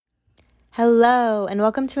Hello, and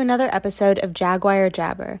welcome to another episode of Jaguar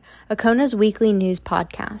Jabber, Akona's weekly news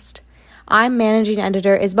podcast. I'm managing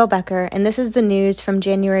editor Isabel Becker, and this is the news from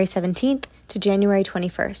January 17th to January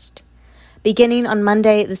 21st. Beginning on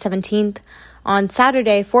Monday the 17th, on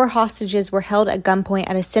Saturday, 4 hostages were held at gunpoint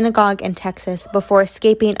at a synagogue in Texas before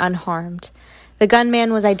escaping unharmed. The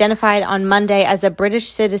gunman was identified on Monday as a British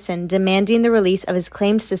citizen demanding the release of his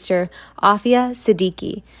claimed sister, Afia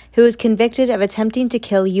Siddiqui, who was convicted of attempting to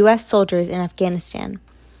kill U.S. soldiers in Afghanistan.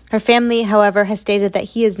 Her family, however, has stated that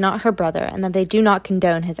he is not her brother and that they do not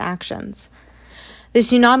condone his actions. The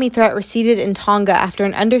tsunami threat receded in Tonga after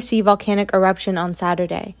an undersea volcanic eruption on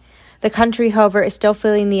Saturday. The country, however, is still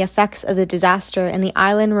feeling the effects of the disaster, and the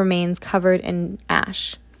island remains covered in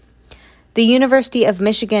ash. The University of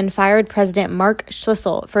Michigan fired President Mark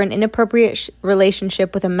Schlissel for an inappropriate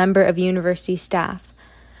relationship with a member of university staff.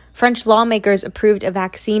 French lawmakers approved a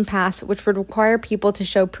vaccine pass which would require people to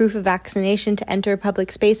show proof of vaccination to enter public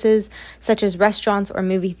spaces such as restaurants or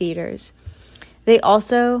movie theaters. This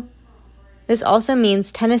also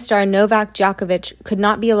means tennis star Novak Djokovic could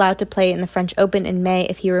not be allowed to play in the French Open in May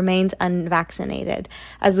if he remains unvaccinated,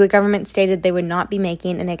 as the government stated they would not be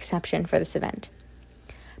making an exception for this event.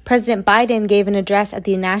 President Biden gave an address at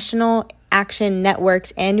the National Action Network's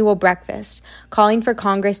annual breakfast, calling for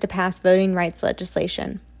Congress to pass voting rights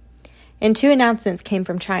legislation. And 2 announcements came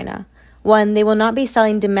from China. 1, they will not be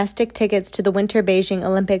selling domestic tickets to the Winter Beijing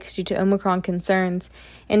Olympics due to Omicron concerns.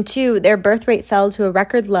 And 2, their birth rate fell to a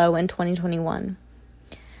record low in 2021.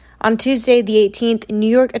 On Tuesday, the 18th, New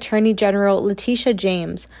York Attorney General Letitia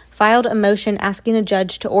James filed a motion asking a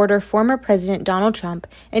judge to order former President Donald Trump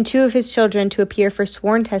and 2 of his children to appear for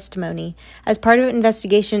sworn testimony as part of an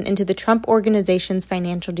investigation into the Trump Organization's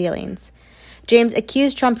financial dealings. James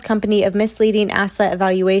accused Trump's company of misleading asset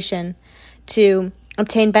evaluation to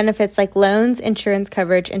obtain benefits like loans, insurance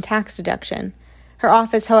coverage, and tax deduction. Her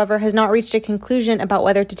office, however, has not reached a conclusion about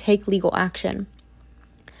whether to take legal action.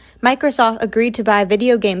 Microsoft agreed to buy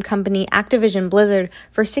video game company Activision Blizzard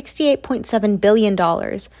for $68.7 billion,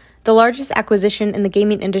 the largest acquisition in the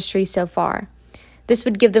gaming industry so far. This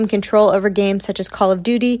would give them control over games such as Call of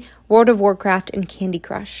Duty, World of Warcraft, and Candy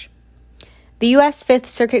Crush. The U.S. Fifth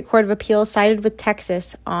Circuit Court of Appeals sided with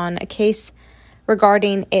Texas on a case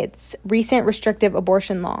regarding its recent restrictive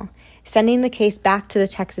abortion law, sending the case back to the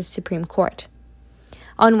Texas Supreme Court.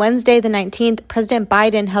 On Wednesday, the 19th, President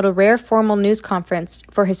Biden held a rare formal news conference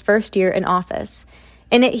for his first year in office.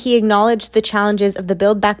 In it, he acknowledged the challenges of the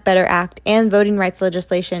Build Back Better Act and voting rights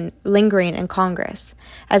legislation lingering in Congress,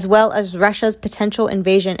 as well as Russia's potential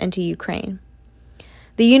invasion into Ukraine.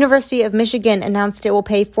 The University of Michigan announced it will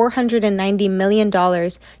pay $490 million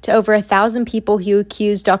to over 1,000 people who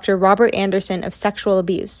accused Dr. Robert Anderson of sexual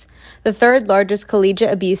abuse, the third largest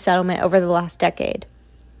collegiate abuse settlement over the last decade.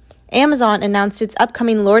 Amazon announced its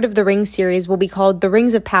upcoming Lord of the Rings series will be called The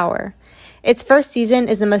Rings of Power. Its first season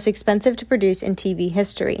is the most expensive to produce in TV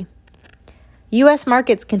history. U.S.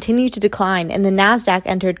 markets continue to decline, and the Nasdaq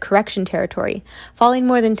entered correction territory, falling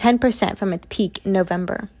more than 10% from its peak in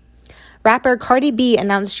November. Rapper Cardi B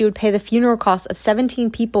announced she would pay the funeral costs of 17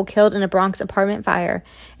 people killed in a Bronx apartment fire,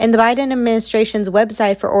 and the Biden administration's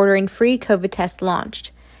website for ordering free COVID tests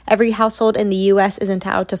launched. Every household in the U.S. is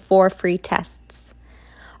entitled to 4 free tests.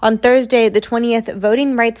 On Thursday, the 20th,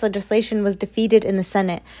 voting rights legislation was defeated in the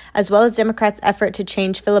Senate, as well as Democrats' effort to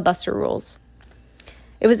change filibuster rules.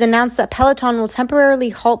 It was announced that Peloton will temporarily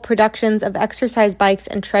halt productions of exercise bikes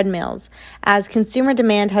and treadmills, as consumer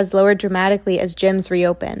demand has lowered dramatically as gyms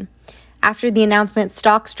reopen. After the announcement,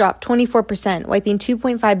 stocks dropped 24%, wiping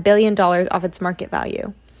 $2.5 billion off its market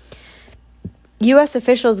value. U.S.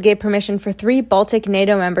 officials gave permission for 3 Baltic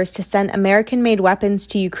NATO members to send American-made weapons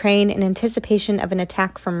to Ukraine in anticipation of an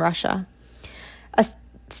attack from Russia. A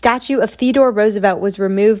statue of Theodore Roosevelt was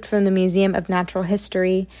removed from the Museum of Natural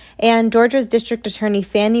History, and Georgia's District Attorney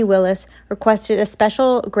Fannie Willis requested a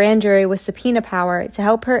special grand jury with subpoena power to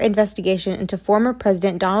help her investigation into former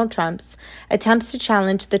President Donald Trump's attempts to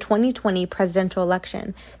challenge the 2020 presidential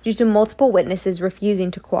election due to multiple witnesses refusing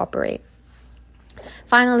to cooperate.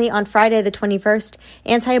 Finally, on Friday the 21st,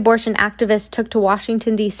 anti-abortion activists took to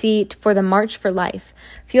Washington, D.C. for the March for Life,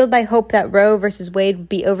 fueled by hope that Roe v. Wade would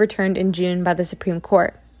be overturned in June by the Supreme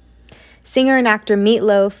Court. Singer and actor Meat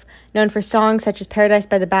Loaf, known for songs such as Paradise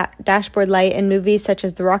by the Dashboard Light and movies such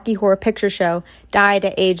as The Rocky Horror Picture Show, died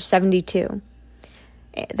at age 72.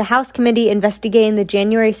 The House committee investigating the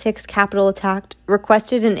January 6th Capitol attack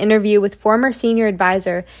requested an interview with former senior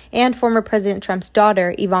advisor and former President Trump's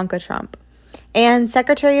daughter, Ivanka Trump. And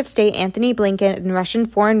Secretary of State Antony Blinken and Russian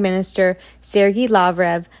Foreign Minister Sergei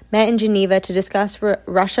Lavrov met in Geneva to discuss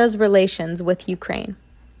Russia's relations with Ukraine.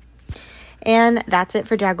 And that's it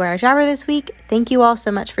for Jaguar Jabber this week. Thank you all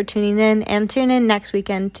so much for tuning in, and tune in next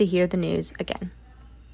weekend to hear the news again.